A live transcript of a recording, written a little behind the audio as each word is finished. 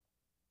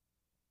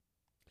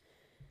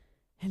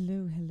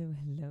Hello, hello,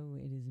 hello.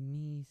 It is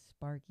me,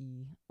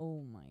 Sparky.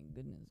 Oh my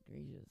goodness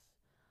gracious.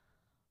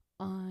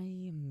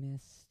 I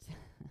missed,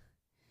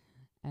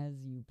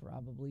 as you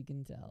probably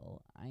can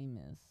tell, I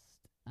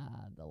missed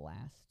the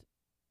last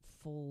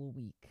full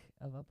week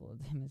of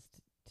uploads. I missed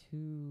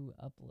 2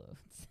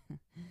 uploads.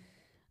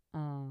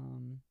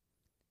 um,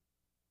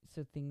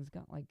 so things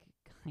got like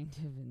kind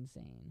of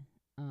insane.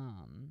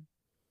 Um,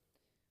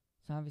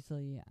 so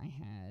obviously I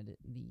had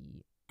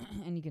the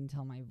and you can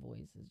tell my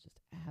voice is just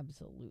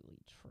absolutely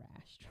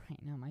trashed right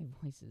now. My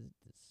voice is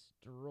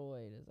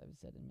destroyed, as I've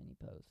said in many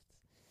posts.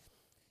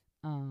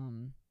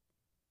 Um,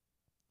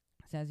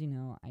 so as you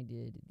know, I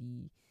did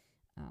the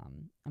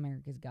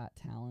America's Got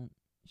Talent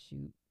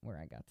shoot where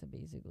I got to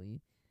basically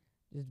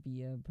just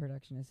be a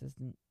production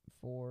assistant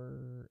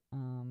for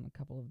a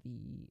couple of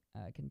the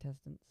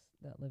contestants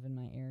that live in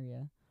my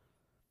area.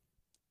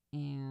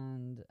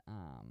 And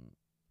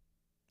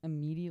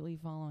immediately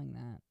following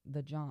that,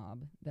 the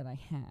job that I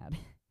had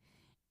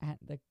at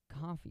the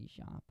coffee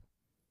shop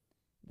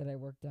that I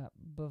worked at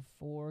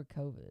before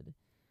COVID,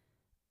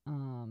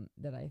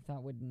 that I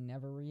thought would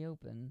never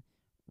reopened.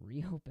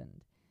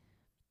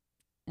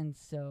 And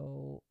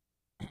so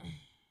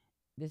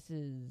this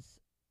is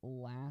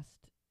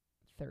last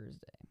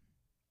Thursday.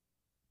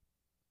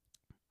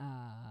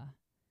 Uh,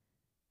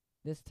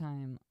 this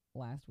time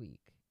last week,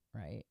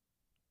 right?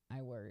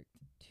 I worked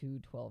 2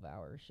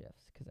 12-hour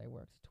shifts because I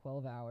worked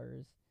 12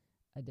 hours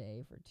a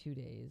day for 2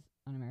 days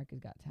on America's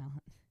Got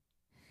Talent.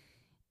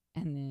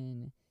 And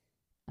then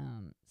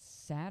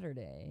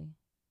Saturday,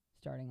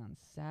 starting on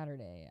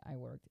Saturday, I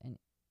worked an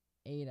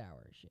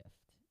 8-hour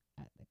shift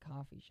at the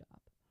coffee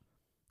shop.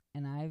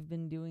 And I've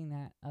been doing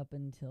that up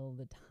until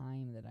the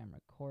time that I'm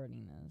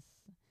recording this,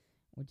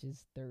 which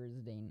is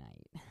Thursday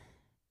night.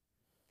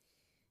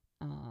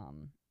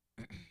 Um,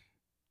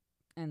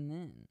 and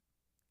then,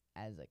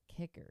 as a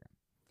kicker,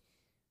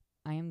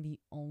 I am the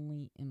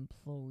only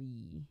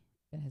employee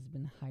that has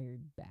been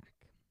hired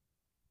back.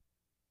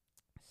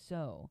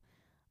 So,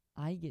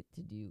 I get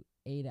to do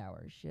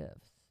 8-hour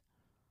shifts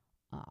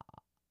uh,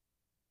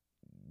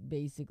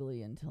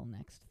 basically until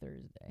next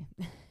Thursday.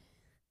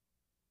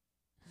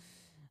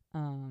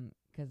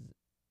 Because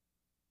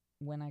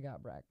when I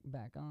got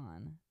back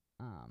on,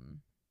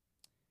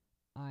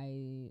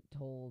 I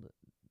told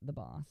the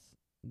boss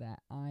that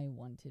I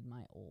wanted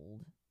my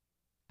old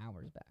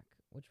hours back,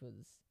 which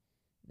was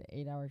the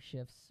 8-hour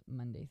shifts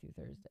Monday through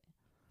Thursday.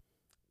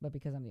 But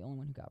because I'm the only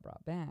one who got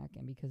brought back,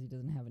 and because he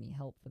doesn't have any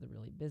help for the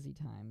really busy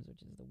times,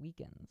 which is the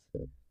weekends,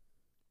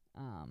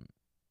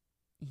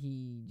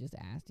 he just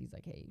asked, he's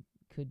like, hey,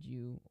 could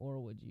you or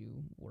would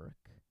you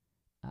work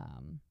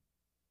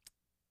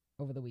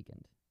over the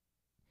weekend?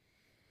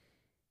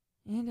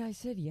 And I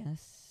said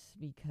yes,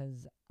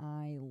 because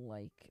I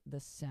like the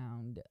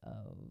sound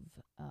of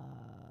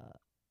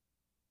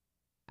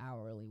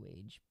hourly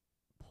wage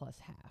plus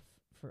half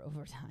for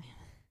overtime.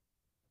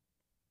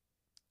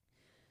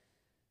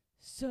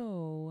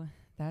 So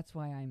that's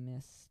why I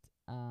missed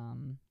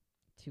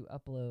 2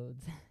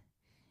 uploads.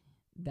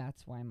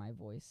 That's why my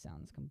voice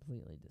sounds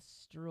completely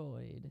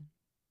destroyed.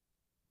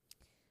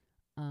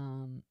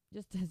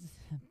 Just as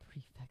a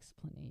brief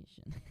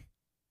explanation.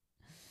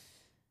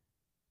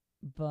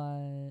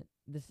 But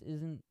this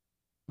isn't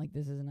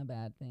a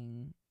bad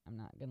thing. I'm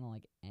not gonna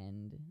like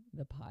end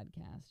the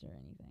podcast or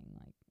anything.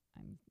 Like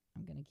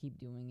I'm gonna keep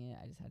doing it.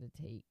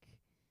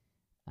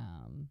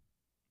 Um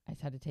I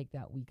just had to take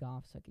that week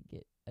off so I could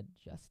get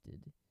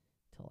adjusted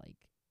to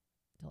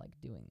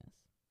doing this.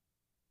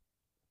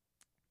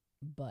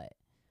 But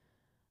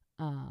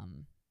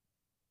um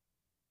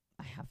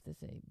I have to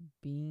say,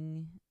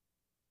 being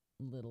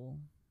little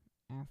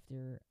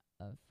after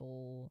a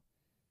full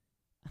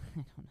I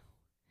don't know,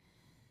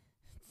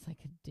 it's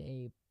like a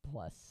day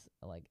plus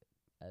like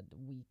a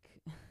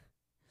week.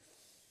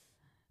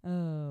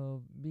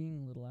 Oh,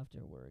 being little after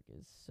work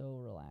is so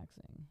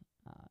relaxing,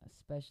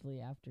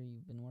 especially after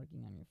you've been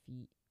working on your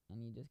feet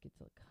and you just get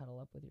to cuddle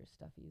up with your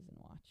stuffies and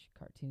watch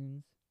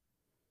cartoons.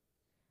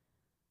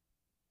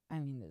 I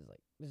mean,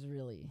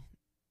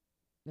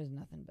 there's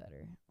nothing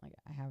better. Like,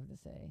 I have to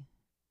say,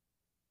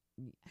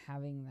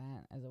 having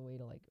that as a way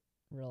to like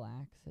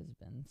relax has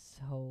been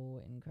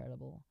so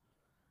incredible.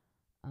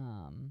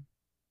 Um,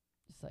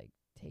 just like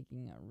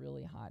taking a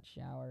really hot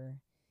shower,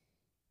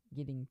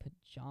 getting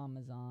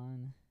pajamas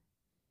on,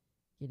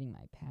 getting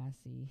my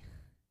passy.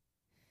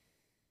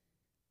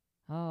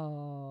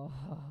 Oh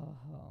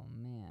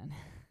man.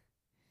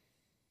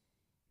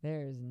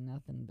 There's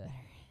nothing better.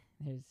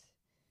 There's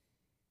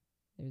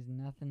there's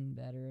nothing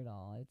better at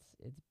all.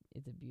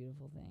 It's a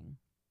beautiful thing.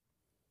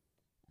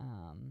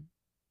 Um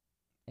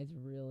it's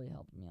really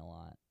helped me a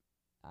lot.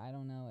 I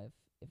don't know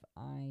if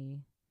I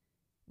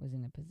was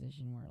in a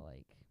position where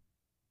like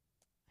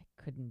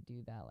I couldn't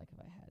do that, like if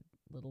I had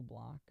little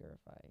block or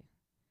if I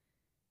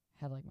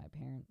had like my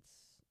parents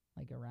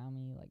like around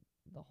me like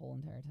the whole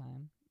entire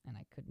time and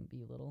I couldn't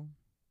be little.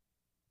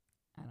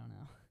 I don't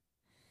know.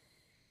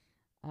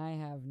 I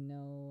have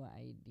no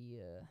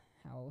idea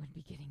how I would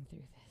be getting through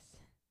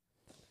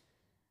this.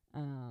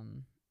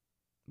 Um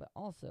But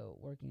also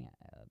working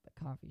at the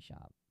coffee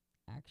shop,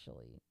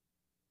 actually,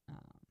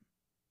 um,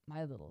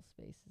 my little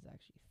space is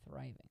actually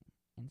thriving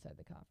inside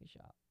the coffee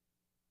shop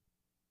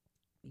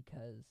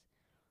because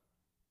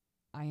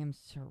I am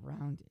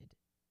surrounded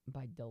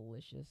by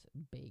delicious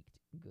baked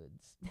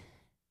goods.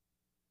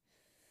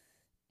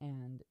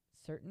 And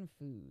certain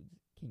foods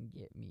can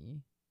get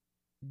me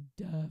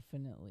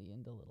definitely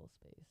into little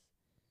space.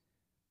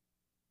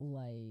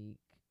 Like,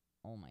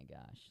 oh my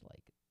gosh,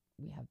 like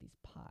we have these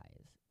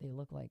pies. They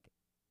look like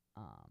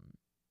um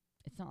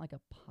it's not like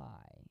a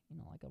pie,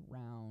 like a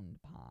round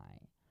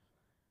pie.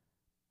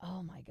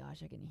 Oh my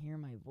gosh, I can hear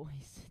my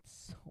voice.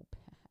 It's so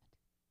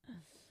bad.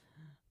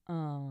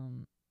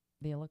 Um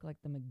they look like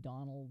the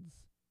McDonald's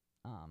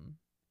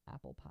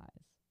apple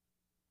pies.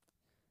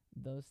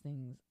 Those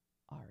things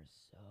are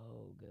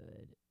so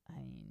good.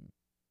 I mean,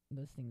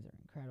 those things are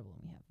incredible.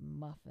 And we have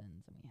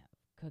muffins and we have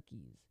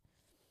cookies.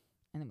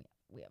 And then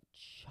we have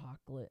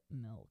chocolate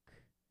milk.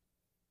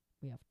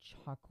 We have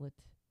chocolate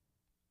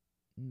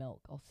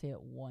milk. I'll say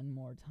it one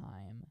more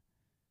time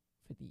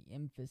for the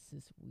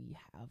emphasis. We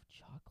have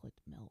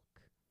chocolate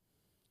milk.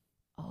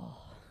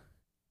 Oh,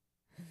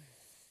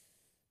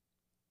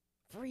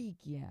 freak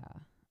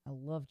yeah. I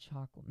love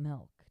chocolate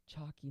milk.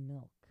 Chalky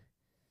milk.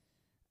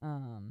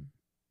 Um,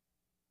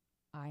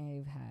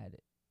 I've had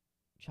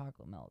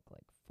chocolate milk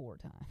like 4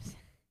 times.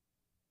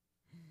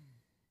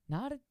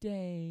 Not a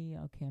day.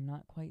 Okay, I'm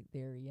not quite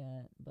there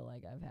yet, but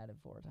like I've had it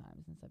 4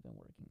 times since I've been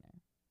working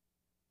there.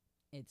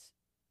 It's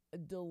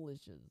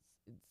delicious.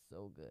 It's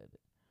so good.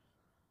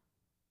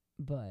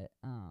 But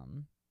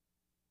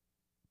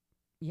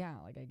yeah,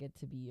 like I get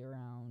to be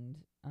around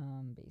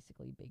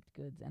basically baked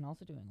goods, and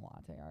also doing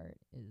latte art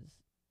is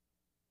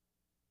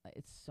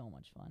it's so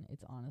much fun.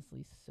 It's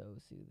honestly so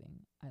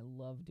soothing. I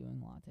love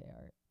doing latte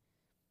art.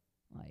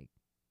 Like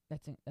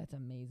that's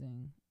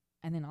amazing.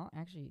 And then I'll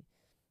actually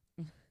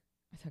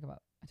I talk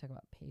about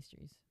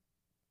pastries.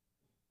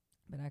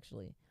 But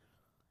actually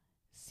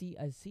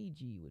a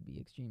CG would be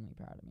extremely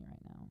proud of me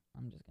right now.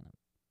 I'm going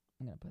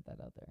to put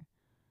that out there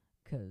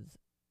cuz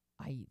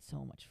I eat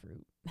so much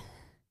fruit.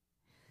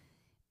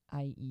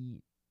 I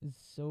eat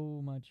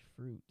so much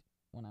fruit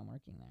when I'm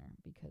working there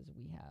because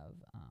we have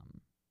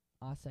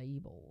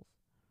acai bowls.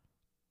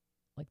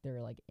 Like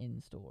they're like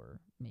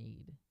in-store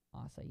made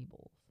acai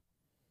bowls.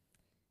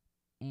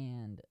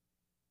 And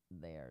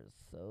they are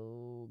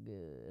so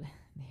good.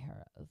 They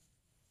are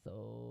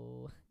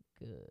so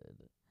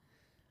good.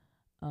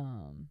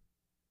 Um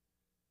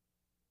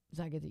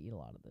so I get to eat a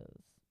lot of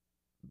those.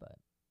 But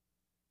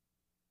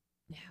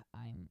yeah,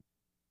 I'm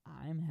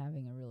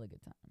having a really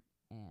good time,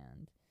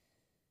 and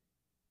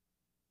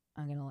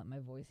I'm going to let my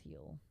voice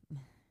heal. I'm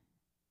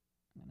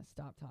going to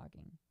stop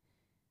talking.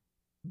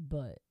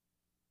 But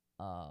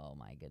oh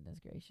my goodness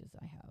gracious,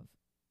 I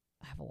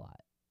have a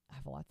lot. I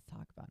have a lot to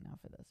talk about now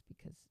for this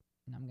because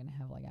I'm going to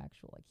have like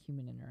actual like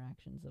human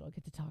interactions that I'll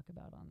get to talk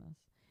about on this.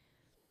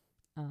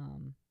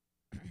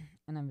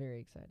 And I'm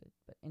very excited.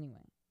 But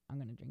anyway, I'm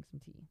going to drink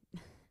some tea.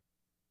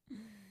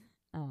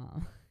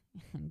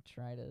 And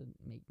try to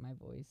make my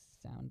voice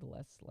sound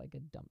less like a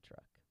dump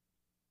truck.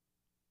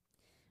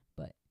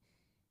 But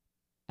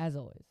as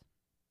always,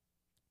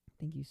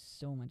 thank you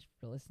so much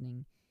for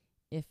listening.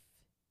 If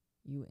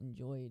you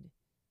enjoyed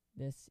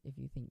this, if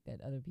you think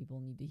that other people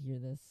need to hear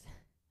this,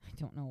 I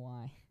don't know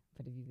why,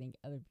 but if you think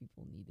other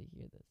people need to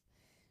hear this,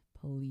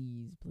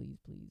 please, please,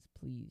 please,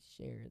 please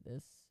share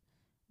this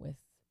with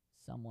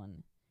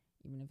someone,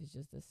 even if it's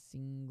just a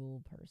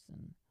single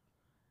person.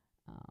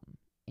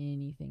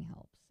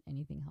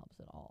 Anything helps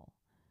at all,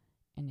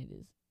 and it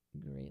is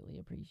greatly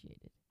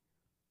appreciated.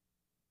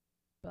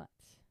 But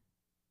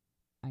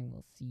I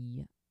will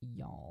see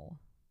y'all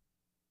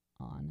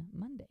on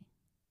Monday.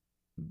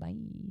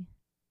 Bye.